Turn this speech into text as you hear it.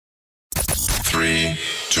3,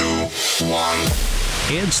 2, 1.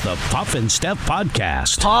 It's the Puff and Steph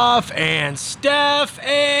podcast. Puff and Steph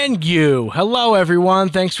and you. Hello, everyone.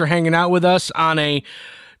 Thanks for hanging out with us on a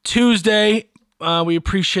Tuesday. We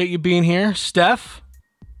appreciate you being here. Steph,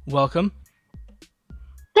 welcome.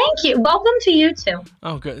 Thank you. Welcome to you too.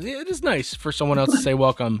 Oh, good. It is nice for someone else to say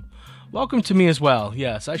welcome. Welcome to me as well.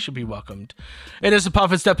 Yes, I should be welcomed. It is the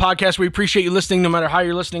Puff and Steph podcast. We appreciate you listening no matter how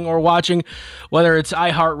you're listening or watching, whether it's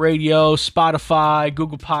iHeartRadio, Spotify,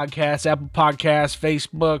 Google Podcasts, Apple Podcasts,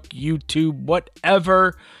 Facebook, YouTube,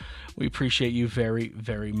 whatever. We appreciate you very,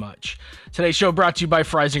 very much. Today's show brought to you by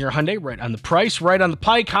Freisinger Hyundai. Right on the price, right on the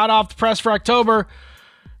pike, hot off the press for October.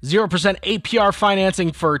 0% APR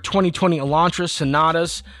financing for 2020 Elantras,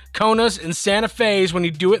 Sonatas, Konas, and Santa Fe's when you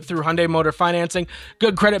do it through Hyundai Motor Financing.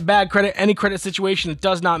 Good credit, bad credit, any credit situation, it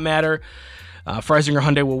does not matter. Freisinger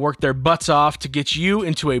Hyundai will work their butts off to get you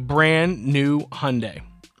into a brand new Hyundai.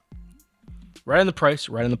 Right on the price,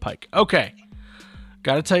 right on the pike. Okay,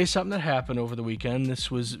 got to tell you something that happened over the weekend. This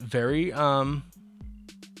was very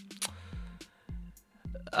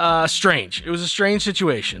strange. It was a strange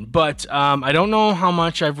situation, but I don't know how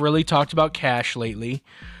much I've really talked about Cash lately,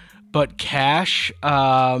 but Cash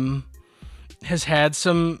has had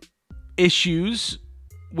some issues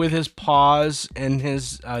with his paws and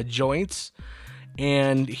his joints,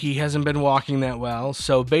 and he hasn't been walking that well.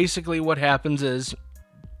 So basically what happens is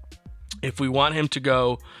if we want him to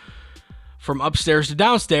go from upstairs to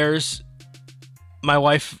downstairs, my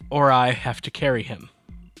wife or I have to carry him.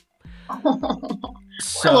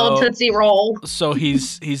 A little Tootsie Roll. So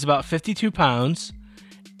he's about 52 pounds,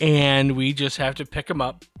 and we just have to pick him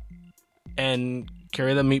up and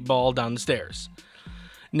carry the meatball down the stairs.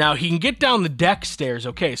 Now, he can get down the deck stairs,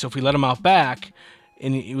 okay, so if we let him out back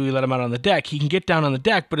and we let him out on the deck, he can get down on the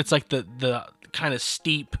deck, but it's like the kind of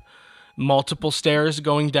steep multiple stairs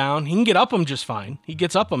going down. He can get up them just fine. He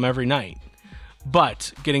gets up them every night.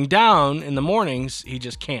 But getting down in the mornings, he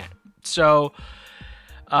just can't. So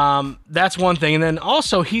that's one thing. And then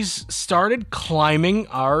also he's started climbing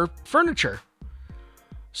our furniture.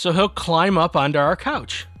 So he'll climb up onto our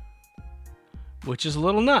couch, which is a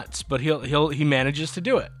little nuts, but he manages to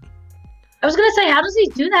do it. I was going to say, how does he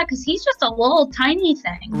do that? Because he's just a little tiny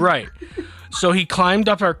thing. Right. So he climbed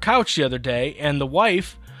up our couch the other day, and the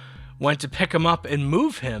wife went to pick him up and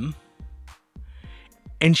move him,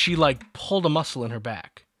 and she pulled a muscle in her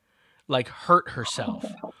back, hurt herself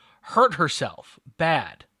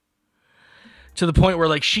bad, to the point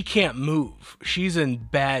where she can't move. She's in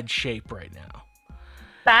bad shape right now.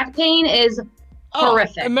 Back pain is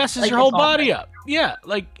horrific. It messes your whole body up. Yeah,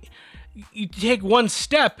 you take one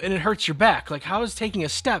step and it hurts your back. How does taking a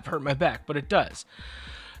step hurt my back? But it does.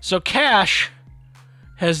 So Cash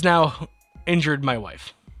has now injured my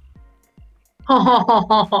wife.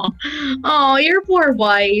 Oh, your poor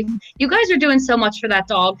wife. You guys are doing so much for that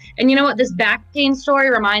dog. And you know what? This back pain story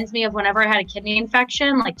reminds me of whenever I had a kidney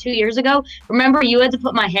infection 2 years ago. Remember you had to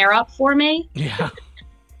put my hair up for me? Yeah.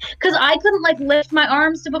 Because I couldn't lift my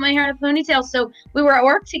arms to put my hair in a ponytail. So we were at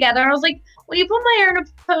work together. And I was like, will you put my hair in a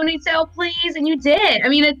ponytail, please? And you did. I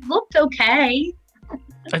mean, it looked okay.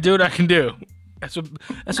 I do what I can do. That's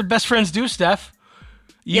what best friends do, Steph.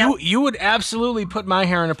 You would absolutely put my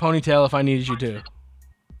hair in a ponytail if I needed you to.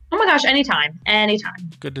 Oh my gosh, anytime.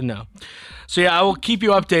 Good to know. So yeah, I will keep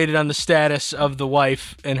you updated on the status of the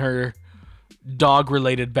wife and her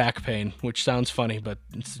dog-related back pain, which sounds funny, but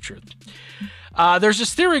it's the truth. There's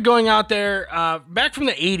this theory going out there back from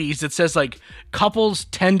the 80s that says couples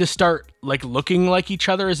tend to start looking like each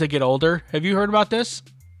other as they get older. Have you heard about this?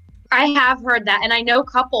 I have heard that, and I know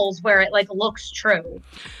couples where it looks true.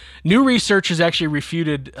 New research has actually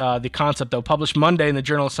refuted the concept, though. Published Monday in the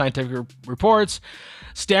Journal of Scientific Reports,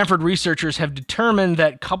 Stanford researchers have determined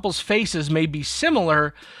that couples' faces may be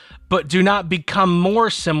similar, but do not become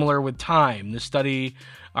more similar with time. The study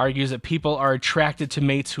argues that people are attracted to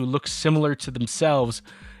mates who look similar to themselves.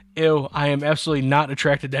 Ew, I am absolutely not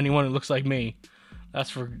attracted to anyone who looks like me.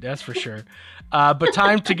 That's for sure. But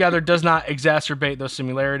time together does not exacerbate those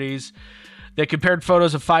similarities. They compared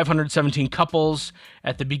photos of 517 couples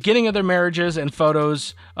at the beginning of their marriages and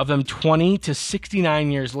photos of them 20 to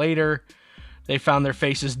 69 years later. They found their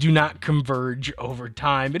faces do not converge over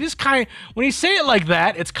time. It is when you say it like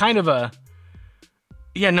that, it's kind of a,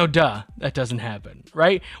 yeah, no duh, that doesn't happen,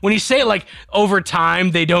 right? When you say it over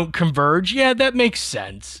time, they don't converge, yeah, that makes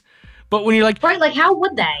sense. But when you're right, how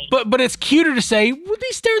would they? But it's cuter to say, would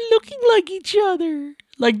they start looking like each other?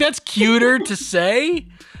 That's cuter to say.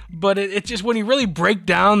 But it just, when you really break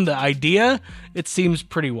down the idea, it seems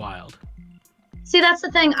pretty wild. See, that's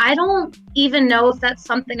the thing. I don't even know if that's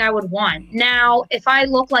something I would want. Now, if I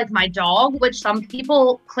look like my dog, which some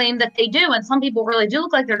people claim that they do, and some people really do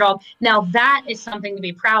look like their dog, now that is something to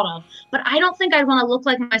be proud of. But I don't think I'd want to look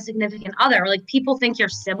like my significant other. Like, people think you're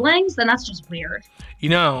siblings, then that's just weird. You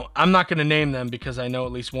know, I'm not going to name them because I know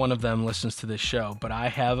at least one of them listens to this show, but I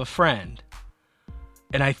have a friend,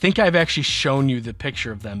 and I think I've actually shown you the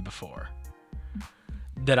picture of them before,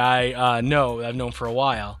 that I've known for a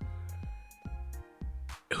while,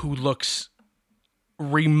 who looks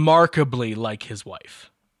remarkably like his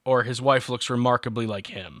wife, or his wife looks remarkably like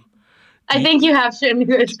him. I think you have shown me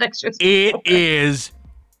those pictures. It is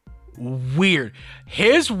weird.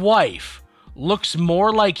 His wife looks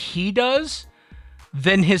more like he does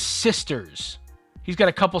than his sisters. He's got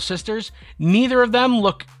a couple sisters. Neither of them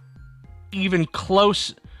look even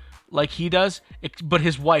close like he does, but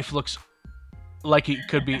his wife looks like it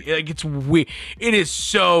could be. Like, it's weird. It is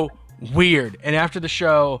so weird. And after the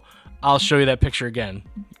show, I'll show you that picture again,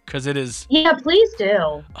 because it is. Yeah, please do.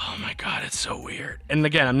 Oh my God, it's so weird. And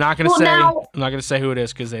again, I'm not gonna say who it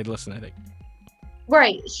is because they'd listen, I think.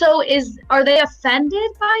 Right. So are they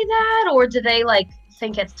offended by that, or do they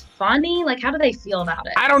think it's funny? Like, how do they feel about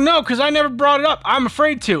it? I don't know, because I never brought it up. I'm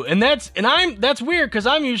afraid to, and that's weird, because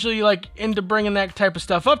I'm usually into bringing that type of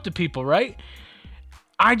stuff up to people, right?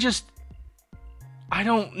 I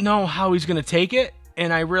don't know how he's gonna take it,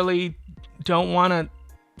 and I really don't want to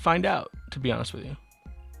find out, to be honest with you.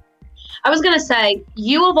 I was gonna say,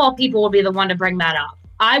 you of all people will be the one to bring that up.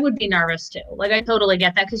 I would be nervous too. Like, I totally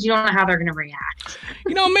get that, because you don't know how they're gonna react.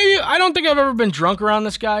 You know, maybe I don't think I've ever been drunk around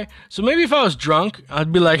this guy. So maybe if I was drunk,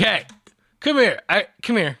 I'd be like, "Hey, come here.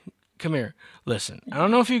 Come here. Listen, I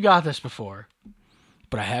don't know if you got this before,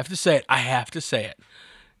 but I have to say it.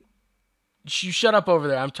 You shut up over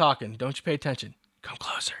there. I'm talking. Don't you pay attention. Come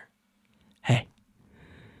closer. Hey,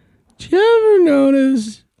 did you ever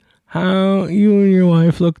notice how you and your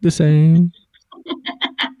wife look the same?"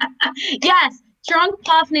 Yes, drunk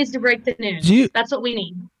Puff needs to break the news. That's what we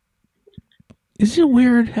need. Is it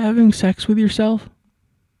weird having sex with yourself?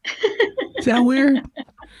 Is that weird?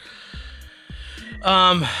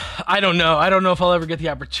 I don't know. I don't know if I'll ever get the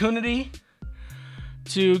opportunity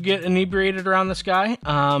to get inebriated around this guy.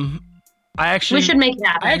 We should make it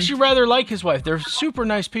happen. I actually rather like his wife. They're super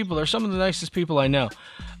nice people. They're some of the nicest people I know.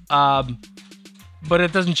 But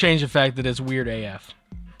it doesn't change the fact that it's weird AF.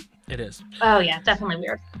 It is. Oh, yeah, definitely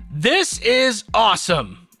weird. This is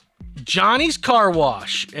awesome. Johnny's Car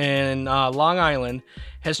Wash in Long Island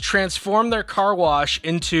has transformed their car wash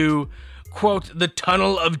into, quote, the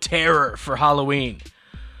Tunnel of Terror for Halloween,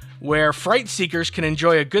 where fright seekers can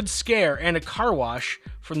enjoy a good scare and a car wash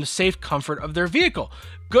from the safe comfort of their vehicle.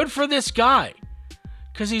 Good for this guy,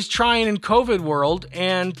 because he's trying in COVID world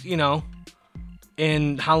and,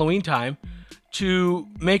 in Halloween time to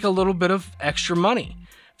make a little bit of extra money.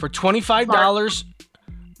 For $25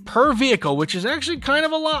 per vehicle, which is actually kind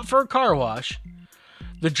of a lot for a car wash,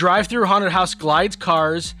 the drive-through haunted house glides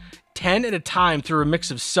cars 10 at a time through a mix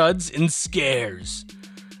of suds and scares.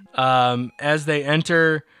 As they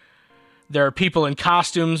enter, there are people in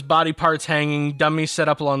costumes, body parts hanging, dummies set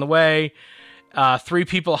up along the way, 3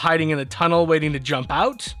 people hiding in a tunnel waiting to jump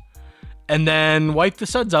out, and then wipe the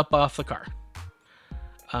suds up off the car.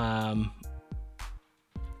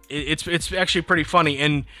 It's actually pretty funny.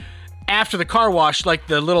 And after the car wash,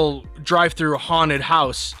 the little drive-through haunted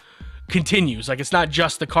house continues. It's not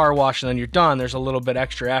just the car wash and then you're done. There's a little bit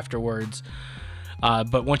extra afterwards.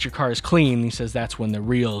 But once your car is clean, he says that's when the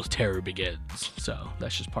real terror begins. So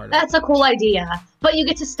that's just part of it. That's a cool idea. But you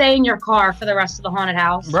get to stay in your car for the rest of the haunted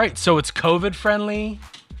house. Right. So it's COVID friendly.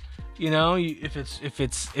 If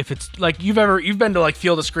it's like you've been to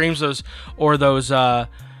Field of Screams, those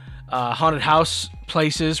haunted house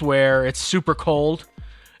places where it's super cold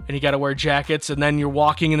and you got to wear jackets, and then you're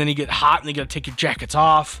walking and then you get hot and you got to take your jackets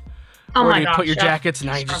off. Oh, or my you gosh, put your jackets, and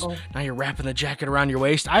now you're wrapping the jacket around your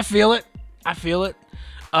waist. I feel it. Yep.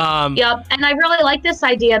 And I really like this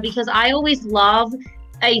idea, because I always love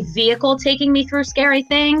a vehicle taking me through scary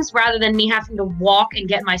things rather than me having to walk and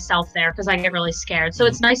get myself there, because I get really scared. So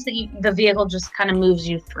it's nice that the vehicle just kind of moves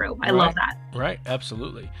you through. I love that. Right.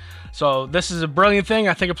 Absolutely. So this is a brilliant thing.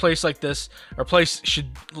 I think a place like this, or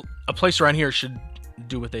a place around here should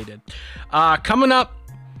do what they did. Coming up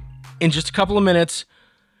in just a couple of minutes,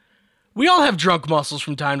 we all have drunk muscles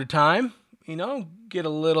from time to time. Get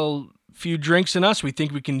a few drinks in us. We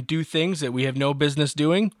think we can do things that we have no business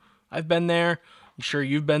doing. I've been there. I'm sure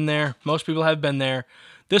you've been there. Most people have been there.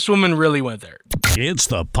 This woman really went there. It's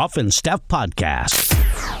the Puff and Steph Podcast.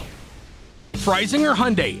 Freisinger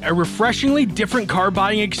Hyundai, a refreshingly different car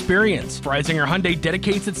buying experience. Freisinger Hyundai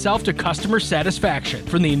dedicates itself to customer satisfaction.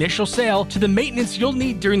 From the initial sale to the maintenance you'll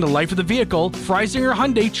need during the life of the vehicle, Freisinger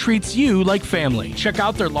Hyundai treats you like family. Check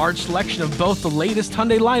out their large selection of both the latest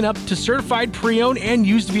Hyundai lineup to certified pre-owned and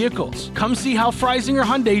used vehicles. Come see how Freisinger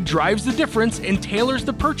Hyundai drives the difference and tailors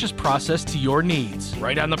the purchase process to your needs.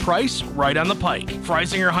 Right on the price, right on the pike.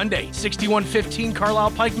 Freisinger Hyundai, 6115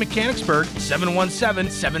 Carlisle Pike, Mechanicsburg,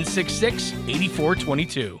 717-766-8422.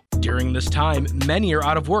 During this time, many are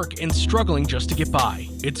out of work and struggling just to get by.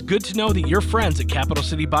 It's good to know that your friends at Capital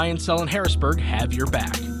City Buy and Sell in Harrisburg have your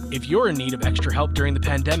back. If you're in need of extra help during the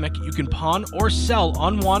pandemic, you can pawn or sell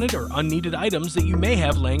unwanted or unneeded items that you may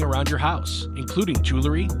have laying around your house, including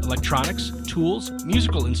jewelry, electronics, tools,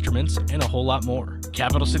 musical instruments, and a whole lot more.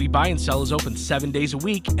 Capital City Buy and Sell is open 7 days a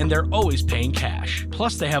week, and they're always paying cash.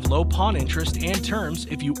 Plus, they have low pawn interest and terms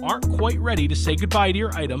if you aren't quite ready to say goodbye to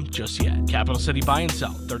your item just yet. Capital City Buy and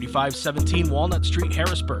Sell, 3517 Walnut Street,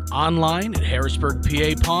 Harrisburg. Online at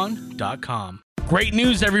harrisburgpapawn.com. Great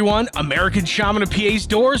news, everyone! American Shaman of PA's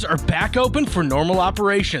doors are back open for normal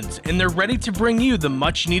operations, and they're ready to bring you the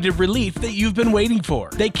much-needed relief that you've been waiting for.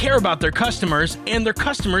 They care about their customers, and their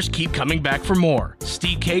customers keep coming back for more.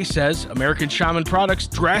 Steve K says, American Shaman products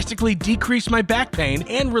drastically decrease my back pain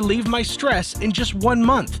and relieve my stress in just 1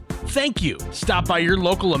 month. Thank you. Stop by your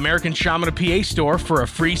local American Shaman of PA store for a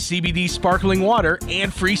free CBD sparkling water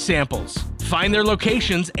and free samples. Find their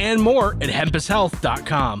locations and more at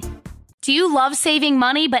hempushealth.com. Do you love saving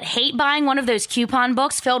money but hate buying one of those coupon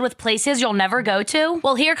books filled with places you'll never go to?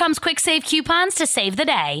 Well, here comes Quick Save Coupons to save the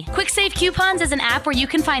day. Quick Save Coupons is an app where you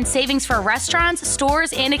can find savings for restaurants,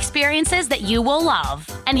 stores, and experiences that you will love.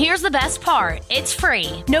 And here's the best part. It's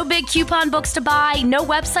free. No big coupon books to buy, no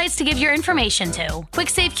websites to give your information to.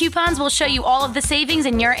 Quick Save Coupons will show you all of the savings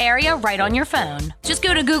in your area right on your phone. Just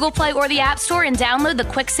go to Google Play or the App Store and download the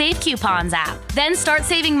Quick Save Coupons app. Then start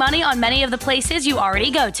saving money on many of the places you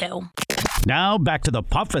already go to. Now back to the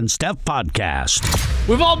Puff and Steph podcast.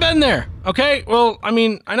 We've all been there, okay? Well, I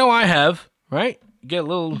mean, I know I have, right? You get a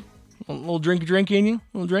little drink in you,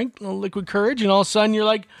 a little liquid courage, and all of a sudden you're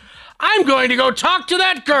like, I'm going to go talk to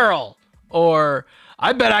that girl. Or,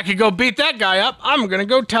 I bet I could go beat that guy up. I'm going to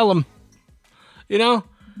go tell him. You know?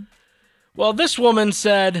 Well, this woman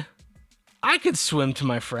said, I could swim to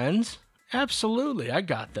my friends. Absolutely, I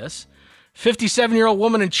got this. 57-year-old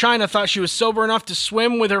woman in China thought she was sober enough to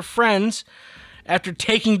swim with her friends after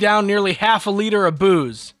taking down nearly half a liter of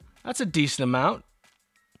booze. That's a decent amount.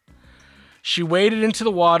 She waded into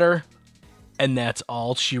the water, and that's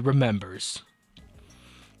all she remembers.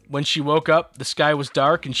 When she woke up, the sky was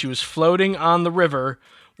dark, and she was floating on the river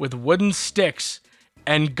with wooden sticks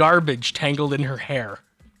and garbage tangled in her hair.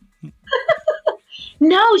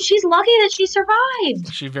 No, she's lucky that she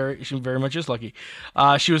survived. She very much is lucky.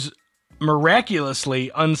 She was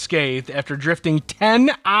miraculously unscathed after drifting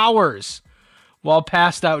 10 hours while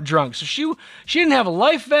passed out drunk. So she didn't have a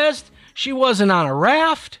life vest. She wasn't on a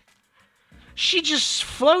raft. She just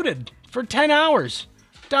floated for 10 hours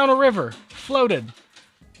down a river. Floated.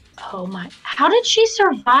 Oh my! How did she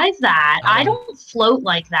survive that? I don't float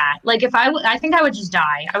like that. Like I think I would just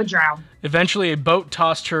die. I would drown. Eventually, a boat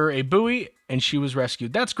tossed her a buoy, and she was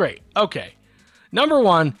rescued. That's great. Okay. Number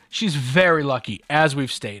one, she's very lucky, as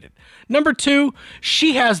we've stated. Number two,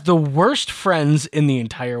 she has the worst friends in the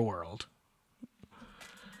entire world.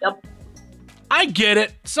 Yep. I get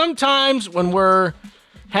it. Sometimes when we're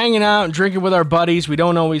hanging out and drinking with our buddies, we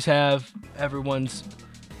don't always have everyone's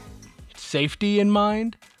safety in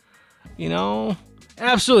mind. You know?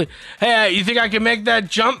 Absolutely. Hey, you think I can make that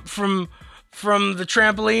jump from the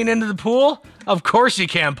trampoline into the pool? Of course you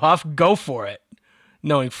can, Puff. Go for it.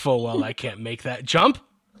 Knowing full well I can't make that jump.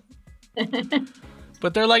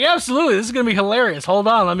 But they're like, absolutely, this is going to be hilarious. Hold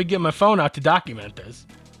on, let me get my phone out to document this.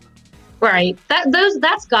 Right.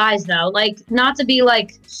 That's guys, though. Like, not to be,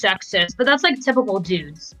 like, sexist, but that's, like, typical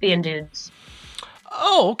dudes being dudes.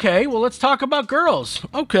 Oh, okay. Well, let's talk about girls.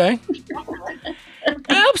 Okay.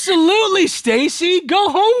 Absolutely, Stacy. Go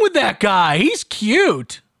home with that guy. He's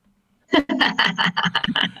cute.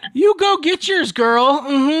 You go get yours, girl.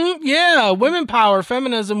 Mm-hmm. Yeah, women power,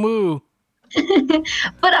 feminism, woo.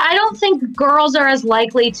 But I don't think girls are as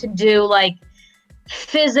likely to do, like,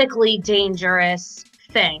 physically dangerous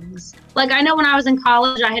things. Like, I know when I was in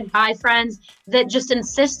college, I had guy friends that just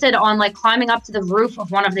insisted on, like, climbing up to the roof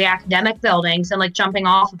of one of the academic buildings and, like, jumping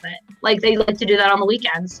off of it. Like, they like to do that on the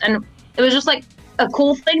weekends. And it was just, like, a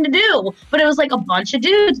cool thing to do. But it was, like, a bunch of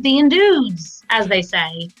dudes being dudes, as they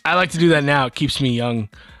say. I like to do that now. It keeps me young.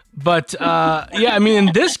 But, yeah, I mean,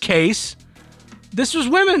 in this case, this was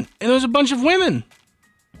women. And there was a bunch of women.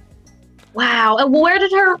 Wow. Where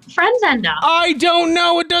did her friends end up? I don't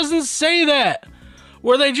know. It doesn't say that.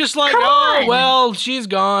 Were they just like, Come oh, on. well, she's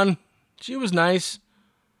gone. She was nice.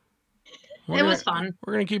 It was fun.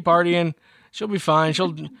 We're gonna keep partying. She'll be fine.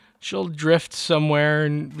 She'll drift somewhere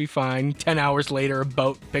and be fine. 10 hours later, a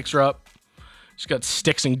boat picks her up. She's got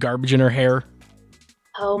sticks and garbage in her hair.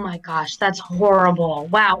 Oh my gosh, that's horrible.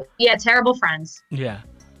 Wow. Yeah, terrible friends. Yeah,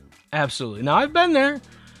 absolutely. Now, I've been there.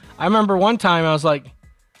 I remember one time I was like,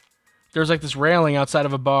 there was like this railing outside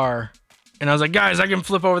of a bar. And I was like, guys, I can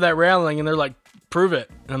flip over that railing. And they're like, prove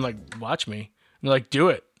it. And I'm like, watch me. And they're like, do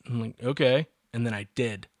it. I'm like, okay. And then I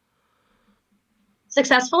did.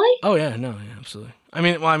 Successfully? Oh, yeah, no, yeah, absolutely. I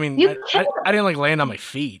mean, I didn't like land on my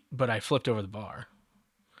feet, but I flipped over the bar.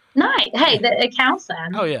 Nice. Hey, it counts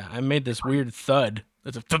then. Oh, yeah, I made this weird thud.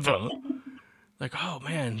 That's a thud. Like, oh,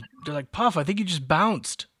 man. They're like, Puff, I think you just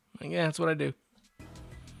bounced. I'm like, yeah, that's what I do.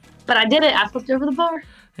 But I did it. I flipped over the bar.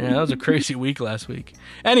 Yeah, that was a crazy week last week.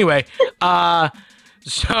 Anyway,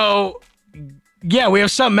 so, yeah, we have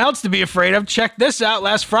something else to be afraid of. Check this out.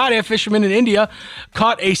 Last Friday, a fisherman in India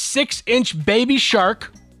caught a 6-inch baby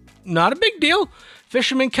shark. Not a big deal.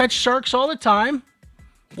 Fishermen catch sharks all the time.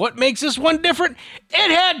 What makes this one different? It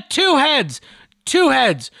had 2 heads. 2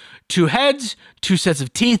 heads. 2 heads, 2 sets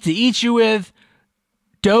of teeth to eat you with.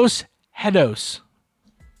 Dos heados.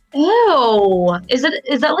 Ew. Is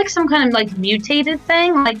that like some kind of like mutated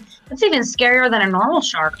thing? Like, that's even scarier than a normal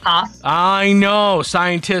shark, Puff. I know.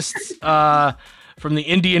 Scientists from the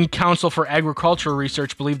Indian Council for Agricultural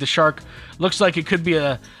Research believe the shark looks like it could be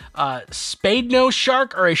a spade-nosed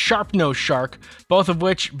shark or a sharp-nosed shark, both of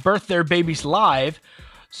which birth their babies live.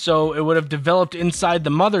 So it would have developed inside the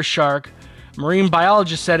mother shark. Marine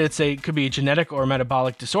biologists said it could be a genetic or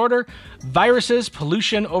metabolic disorder. Viruses,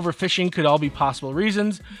 pollution, overfishing could all be possible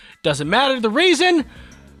reasons. Doesn't matter the reason.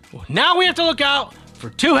 Now we have to look out for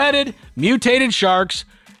 2-headed, mutated sharks.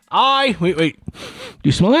 Wait. Do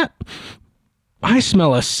you smell that? I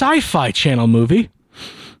smell a Sci-Fi Channel movie.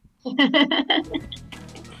 I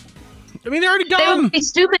mean, they're already got They them. would be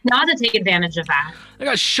stupid not to take advantage of that. They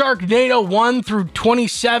got Sharknado 1 through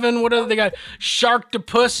 27. What other? They got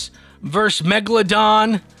Sharktopus versus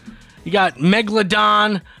Megalodon. You got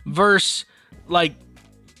Megalodon versus, like,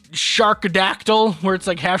 Sharkadactyl, where it's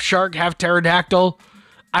like half shark, half pterodactyl.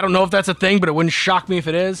 I don't know if that's a thing, but it wouldn't shock me if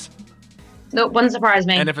it is. Nope, wouldn't surprise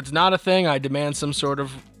me. And if it's not a thing, I demand some sort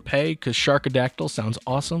of pay, because Sharkadactyl sounds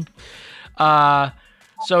awesome.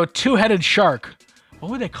 So 2-headed shark. What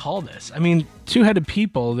would they call this? I mean, 2-headed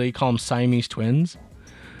people, they call them Siamese twins.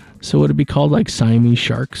 So would it be called like Siamese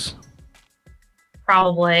sharks?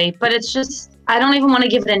 Probably. But it's just, I don't even want to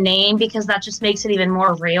give it a name because that just makes it even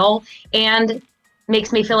more real and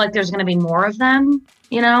makes me feel like there's going to be more of them,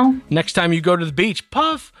 you know? Next time you go to the beach,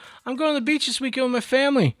 Puff, I'm going to the beach this weekend with my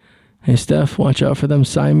family. Hey, Steph, watch out for them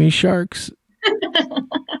Siamese sharks.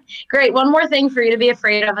 Great. One more thing for you to be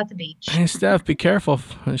afraid of at the beach. Hey, Steph, be careful.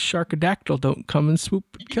 A Sharkadactyl don't come and swoop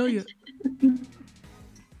and kill you.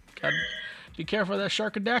 God, be careful of that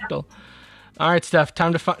Sharkadactyl. All right, Steph,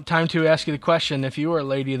 time to ask you the question. If you were a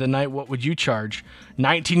lady of the night, what would you charge?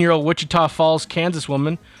 19-year-old Wichita Falls, Kansas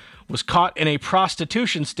woman was caught in a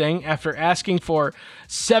prostitution sting after asking for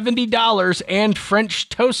 $70 and French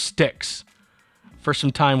toast sticks for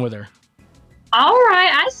some time with her. All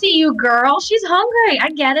right. I see you, girl. She's hungry.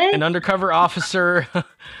 I get it. An undercover officer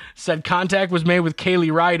said contact was made with Kaylee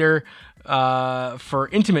Ryder for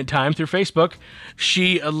intimate time through Facebook.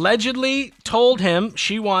 She allegedly told him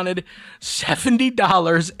she wanted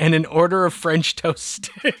 $70 and an order of French toast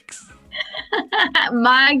sticks.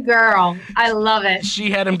 My girl. I love it.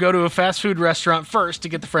 She had him go to a fast food restaurant first to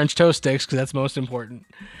get the French toast sticks because that's most important.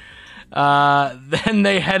 Then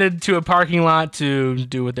they headed to a parking lot to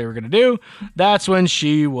do what they were going to do. That's when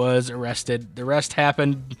she was arrested. The arrest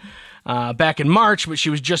happened back in March, but she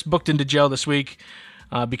was just booked into jail this week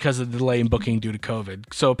because of the delay in booking due to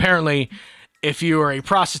COVID. So apparently, if you are a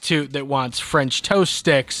prostitute that wants French toast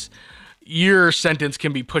sticks, your sentence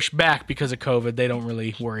can be pushed back because of COVID. They don't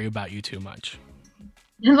really worry about you too much.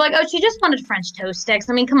 I'm like, oh, she just wanted French toast sticks.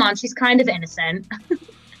 I mean, come on, she's kind of innocent.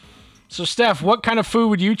 So, Steph, what kind of food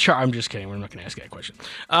would you charge? I'm just kidding. We're not going to ask that question.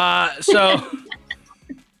 I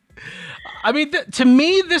mean, to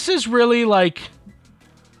me, this is really like,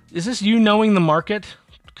 is this you knowing the market?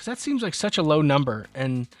 Because that seems like such a low number.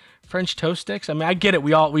 And French toast sticks, I mean, I get it.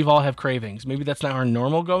 We've all have cravings. Maybe that's not her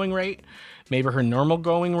normal going rate. Maybe her normal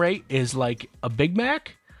going rate is like a Big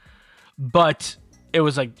Mac. But it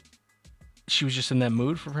was like, she was just in that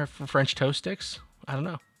mood for French toast sticks. I don't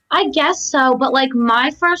know. I guess so, but like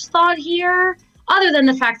my first thought here, other than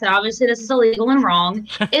the fact that obviously this is illegal and wrong,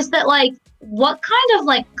 is that like, what kind of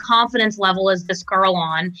like confidence level is this girl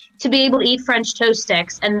on to be able to eat French toast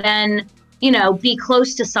sticks and then, be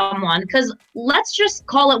close to someone? Because let's just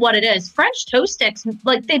call it what it is. French toast sticks,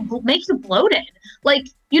 like, they make you bloated. Like,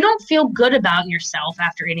 you don't feel good about yourself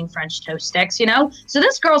after eating French toast sticks, So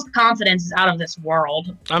this girl's confidence is out of this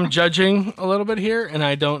world. I'm judging a little bit here, and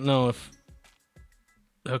I don't know if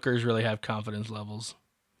hookers really have confidence levels.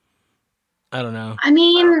 I don't know. I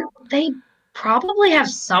mean, they probably have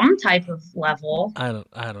some type of level. I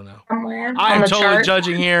don't know. Somewhere I am totally chart.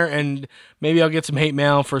 judging here, and maybe I'll get some hate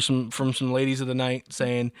mail from some ladies of the night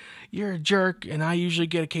saying you're a jerk, and I usually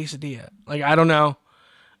get a quesadilla. Like, I don't know,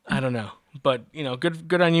 but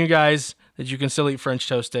good on you guys that you can still eat French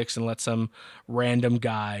toast sticks and let some random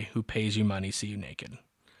guy who pays you money see you naked.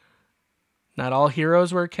 Not all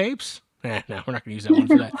heroes wear capes. No, we're not gonna use that one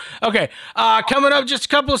for that. Okay, coming up just a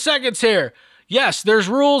couple of seconds here. Yes, there's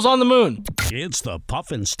rules on the moon. It's the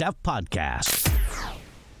Puff and Steph Podcast.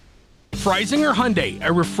 Freisinger Hyundai,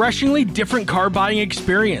 a refreshingly different car buying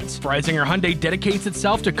experience. Freisinger Hyundai dedicates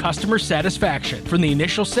itself to customer satisfaction. From the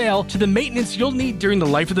initial sale to the maintenance you'll need during the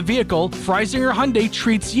life of the vehicle, Freisinger Hyundai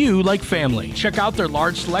treats you like family. Check out their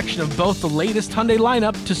large selection of both the latest Hyundai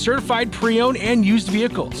lineup to certified pre-owned and used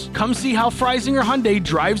vehicles. Come see how Freisinger Hyundai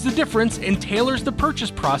drives the difference and tailors the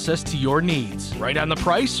purchase process to your needs. Right on the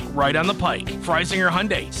price, right on the pike. Freisinger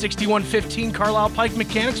Hyundai, 6115 Carlisle Pike,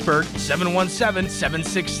 Mechanicsburg,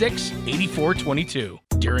 717-766-8422.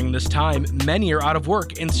 During this time, many are out of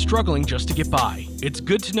work and struggling just to get by. It's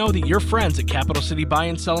good to know that your friends at Capital City Buy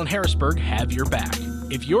and Sell in Harrisburg have your back.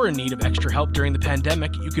 If you're in need of extra help during the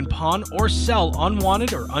pandemic, you can pawn or sell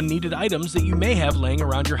unwanted or unneeded items that you may have laying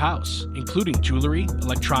around your house, including jewelry,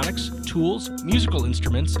 electronics, tools, musical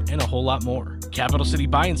instruments, and a whole lot more. Capital City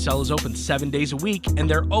Buy and Sell is open 7 days a week, and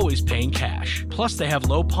they're always paying cash. Plus, they have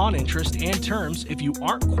low pawn interest and terms if you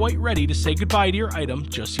aren't quite ready to say goodbye to your item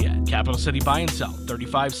just yet. Capital City Buy and Sell,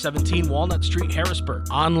 3517 Walnut Street, Harrisburg.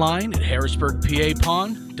 Online at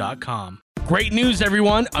harrisburgpapawn.com. Great news,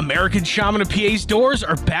 everyone! American Shaman of PA's doors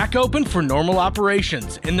are back open for normal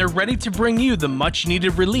operations, and they're ready to bring you the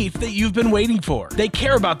much-needed relief that you've been waiting for. They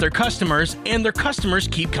care about their customers, and their customers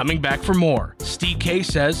keep coming back for more. Steve K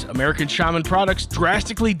says, American Shaman products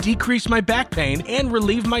drastically decrease my back pain and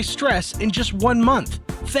relieve my stress in just 1 month.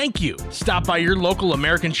 Thank you. Stop by your local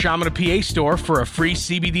American Shaman of PA store for a free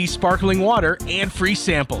CBD sparkling water and free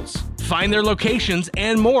samples. Find their locations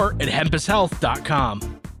and more at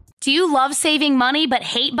hempushealth.com. Do you love saving money but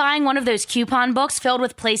hate buying one of those coupon books filled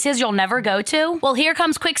with places you'll never go to? Well, here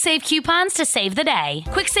comes Quick Save Coupons to save the day.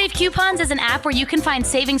 Quick Save Coupons is an app where you can find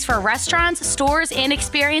savings for restaurants, stores, and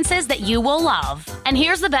experiences that you will love. And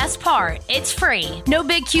here's the best part. It's free. No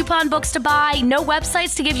big coupon books to buy, no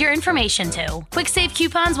websites to give your information to. Quick Save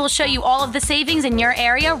Coupons will show you all of the savings in your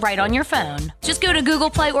area right on your phone. Just go to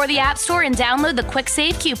Google Play or the App Store and download the Quick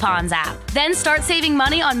Save Coupons app. Then start saving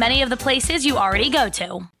money on many of the places you already go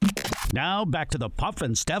to. Now back to the Puff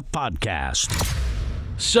and Steph Podcast.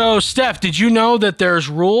 So, Steph, did you know that there's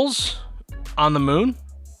rules on the moon?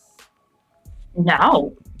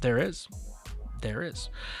 No. There is.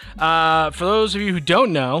 For those of you who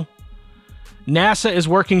don't know, NASA is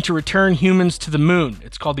working to return humans to the moon.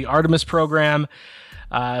 It's called the Artemis program.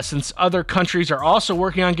 Since other countries are also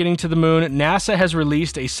working on getting to the moon, NASA has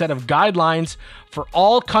released a set of guidelines for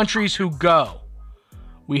all countries who go.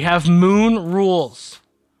 We have moon rules.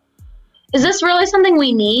 Is this really something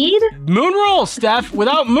we need? Moon rules, Steph.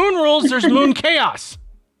 Without moon rules, there's moon chaos.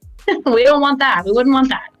 We don't want that. We wouldn't want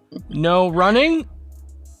that. No running,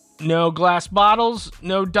 no glass bottles,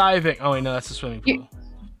 no diving. Oh, wait, no, that's the swimming pool.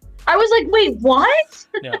 I was like, wait, what?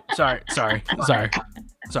 No, sorry.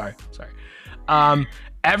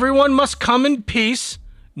 Everyone must come in peace.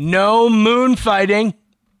 No moon fighting.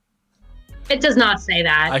 It does not say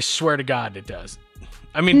that. I swear to God, it does.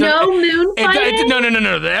 I mean, no moon fighting?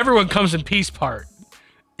 No. The everyone comes in peace part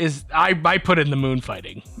is I put in the moon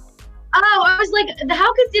fighting. Oh, I was like,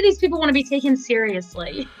 how could these people want to be taken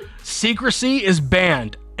seriously? Secrecy is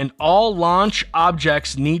banned, and all launch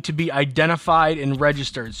objects need to be identified and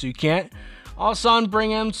registered. So you can't all of a sudden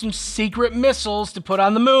bring in some secret missiles to put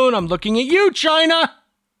on the moon. I'm looking at you, China.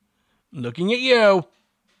 I'm looking at you.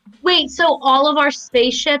 Wait, so all of our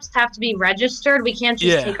spaceships have to be registered? We can't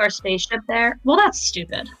just take our spaceship there? Well, that's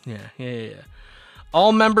stupid. Yeah.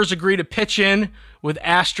 All members agree to pitch in with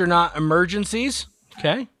astronaut emergencies.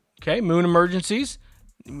 Okay, moon emergencies.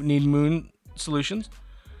 We need moon solutions.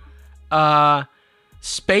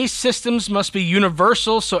 Space systems must be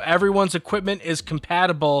universal so everyone's equipment is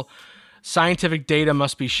compatible. Scientific data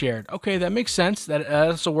must be shared. Okay, that makes sense. That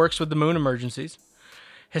also works with the moon emergencies.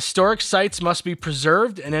 Historic sites must be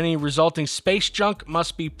preserved, and any resulting space junk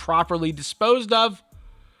must be properly disposed of.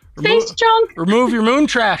 Space junk? Remove your moon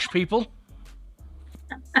trash, people.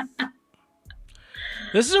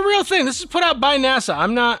 This is a real thing. This is put out by NASA.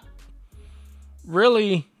 I'm not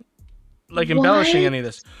really embellishing any of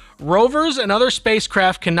this. Rovers and other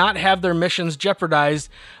spacecraft cannot have their missions jeopardized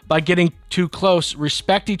by getting too close.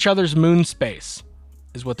 Respect each other's moon space,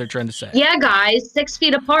 is what they're trying to say. Yeah, guys, 6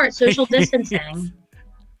 feet apart, social distancing.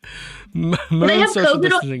 Moon Do they have social COVID?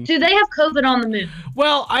 distancing. Do they have COVID on the moon?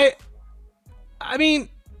 Well, I mean,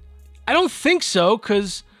 I don't think so,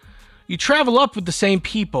 because you travel up with the same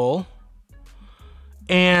people,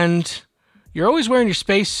 and you're always wearing your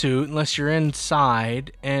spacesuit unless you're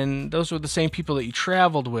inside, and those were the same people that you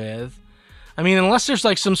traveled with. I mean, unless there's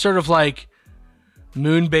like some sort of like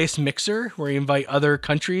moon-based mixer where you invite other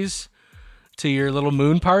countries to your little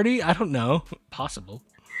moon party. I don't know. Possible.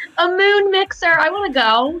 A moon mixer. I want to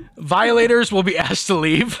go. Violators will be asked to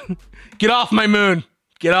leave. Get off my moon.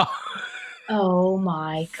 Get off. Oh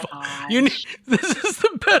my god. This is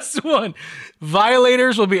the best one.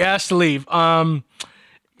 Violators will be asked to leave.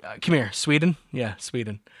 Come here, Sweden. Yeah,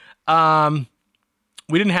 Sweden.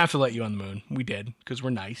 We didn't have to let you on the moon. We did because we're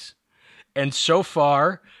nice. And so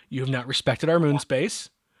far, you have not respected our moon space.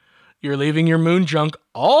 You're leaving your moon junk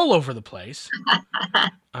all over the place.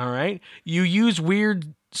 All right. You use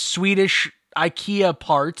weird Swedish IKEA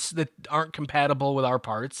parts that aren't compatible with our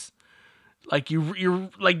parts. Like you're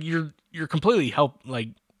completely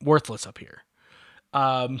worthless up here.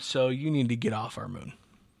 So you need to get off our moon.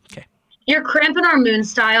 Okay. You're cramping our moon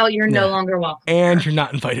style. You're no longer welcome. And you're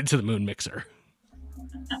not invited to the moon mixer.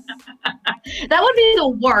 That would be the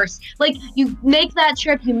worst. Like, you make that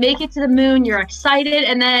trip, you make it to the moon, you're excited,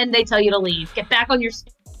 and then they tell you to leave. Get back on your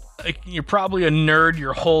You're probably a nerd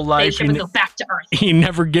your whole life. spaceship and go back to Earth. You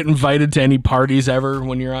never get invited to any parties ever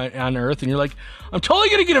when you're on Earth, and you're like, I'm totally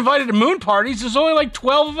gonna get invited to moon parties. There's only like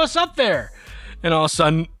 12 of us up there, and all of a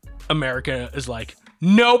sudden, America is like,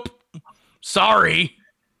 nope, sorry,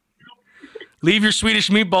 leave your Swedish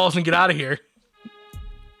meatballs and get out of here.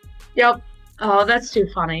 Yep. Oh, that's too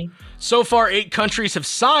funny. So far, 8 countries have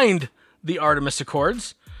signed the Artemis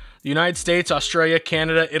Accords. The United States, Australia,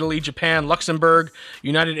 Canada, Italy, Japan, Luxembourg,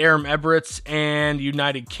 United Arab Emirates, and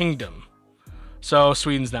United Kingdom. So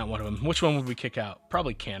Sweden's not one of them. Which one would we kick out?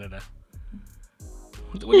 Probably Canada.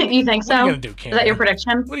 You think so? What are you going to do, Canada? Is that your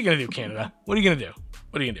prediction? What are you going to do, Canada? What are you going to do?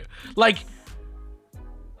 What are you going to do?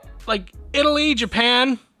 Like Italy,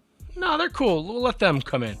 Japan? No, they're cool. We'll let them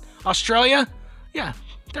come in. Australia? Yeah,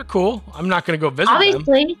 they're cool. I'm not going to go visit them.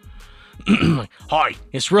 Obviously. Hi,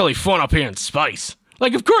 it's really fun up here in space.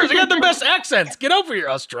 Like, of course, I got the best accents. Get over here,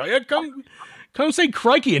 Australia. Come say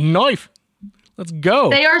crikey and knife. Let's go.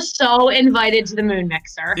 They are so invited to the moon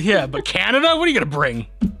mixer. Yeah, but Canada, what are you going to bring?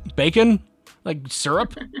 Bacon? Like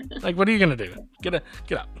syrup? Like, what are you going to do? Get up.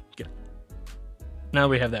 Now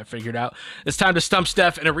we have that figured out. It's time to stump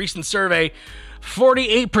Steph. In a recent survey,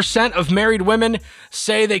 48% of married women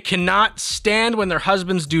say they cannot stand when their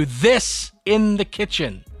husbands do this in the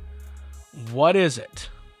kitchen. What is it?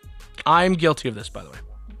 I'm guilty of this, by the way.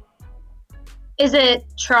 Is it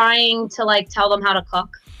trying to tell them how to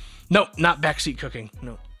cook? No, not backseat cooking.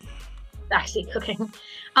 No. Backseat cooking.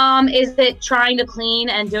 Is it trying to clean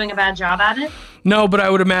and doing a bad job at it? No, but I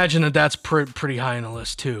would imagine that that's pretty high on the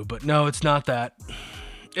list too. But no, it's not that.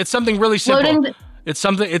 It's something really simple. It's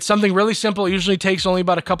something really simple. It usually takes only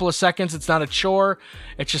about a couple of seconds. It's not a chore.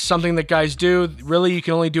 It's just something that guys do. Really, you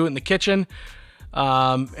can only do it in the kitchen.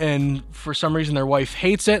 And for some reason their wife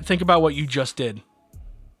hates it. Think about what you just did.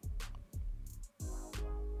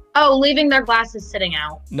 Oh, leaving their glasses sitting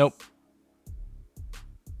out. Nope.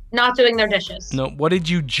 Not doing their dishes. Nope. What did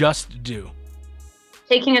you just do?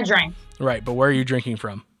 Taking a drink. Right, but where are you drinking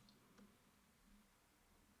from?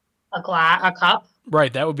 A cup.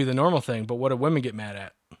 Right, that would be the normal thing, but what do women get mad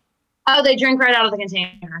at? Oh, they drink right out of the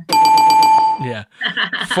container. Yeah.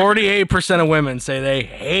 48% of women say they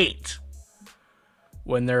hate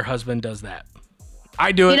when their husband does that.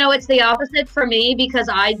 I do it. You know, it's the opposite for me because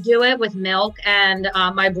I do it with milk, and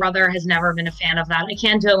my brother has never been a fan of that. I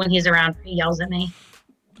can't do it when he's around. He yells at me.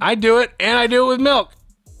 I do it, and I do it with milk.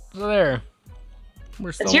 So there.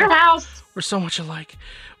 It's your house. We're so much alike.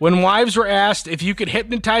 When wives were asked if you could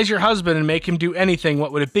hypnotize your husband and make him do anything,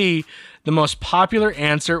 what would it be? The most popular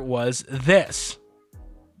answer was this.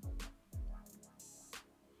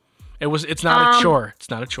 It's not a chore. It's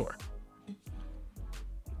not a chore.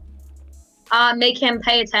 Make him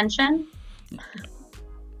pay attention.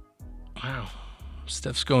 Wow.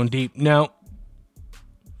 Steph's going deep. No.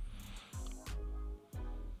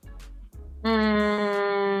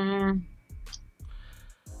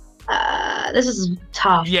 This is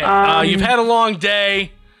tough. Yeah, you've had a long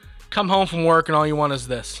day, come home from work, and all you want is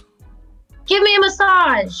this. Give me a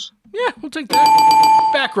massage. Yeah, we'll take that.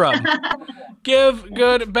 Back rub. Give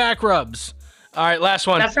good back rubs. All right, last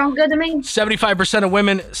one. That sounds good to me. 75% of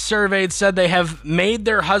women surveyed said they have made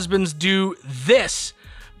their husbands do this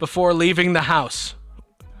before leaving the house.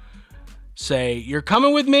 Say, you're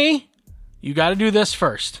coming with me, you got to do this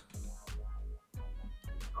first.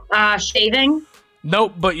 Shaving.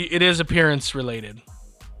 Nope, but it is appearance related.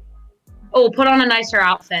 Oh, put on a nicer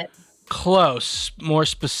outfit. Close, more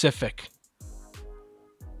specific.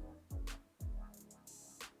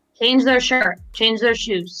 Change their shirt. Change their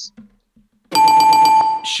shoes.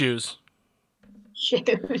 Shoes. Shoes.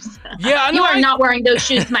 Yeah, I know. You are not wearing those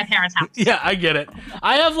shoes to my parents' house. Yeah, I get it.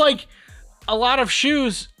 I have like a lot of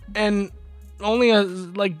shoes, and only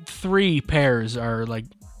like 3 pairs are like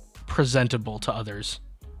presentable to others.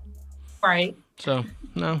 Right. So,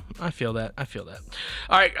 no, I feel that.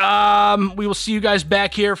 All right, we will see you guys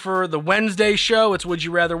back here for the Wednesday show. It's Would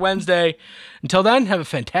You Rather Wednesday. Until then, have a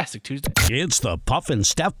fantastic Tuesday. It's the Puff and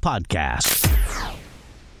Steph Podcast.